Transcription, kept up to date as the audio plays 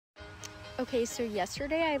Okay, so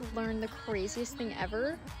yesterday I learned the craziest thing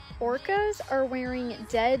ever. Orcas are wearing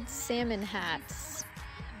dead salmon hats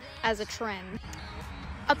as a trend.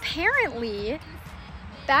 Apparently,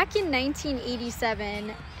 back in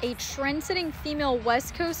 1987, a trend-setting female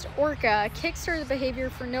West Coast orca kickstarted the behavior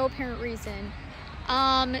for no apparent reason.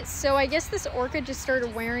 So I guess this orca just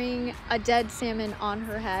started wearing a dead salmon on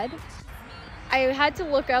her head. I had to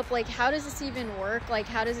look up, like, how does this even work? Like,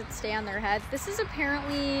 how does it stay on their head? This is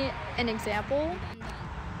apparently an example.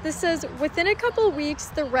 This says, within a couple of weeks,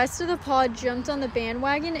 the rest of the pod jumped on the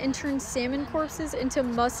bandwagon and turned salmon corpses into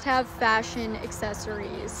must-have fashion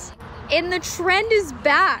accessories. And the trend is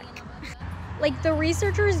back. Like, the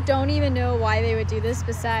researchers don't even know why they would do this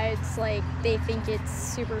besides, like, they think it's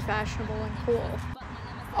super fashionable and cool.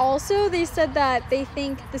 Also, they said that they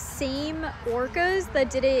think the same orcas that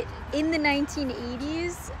did it in the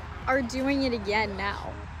 1980s are doing it again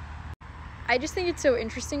now. I just think it's so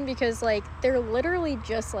interesting because, like, they're literally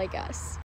just like us.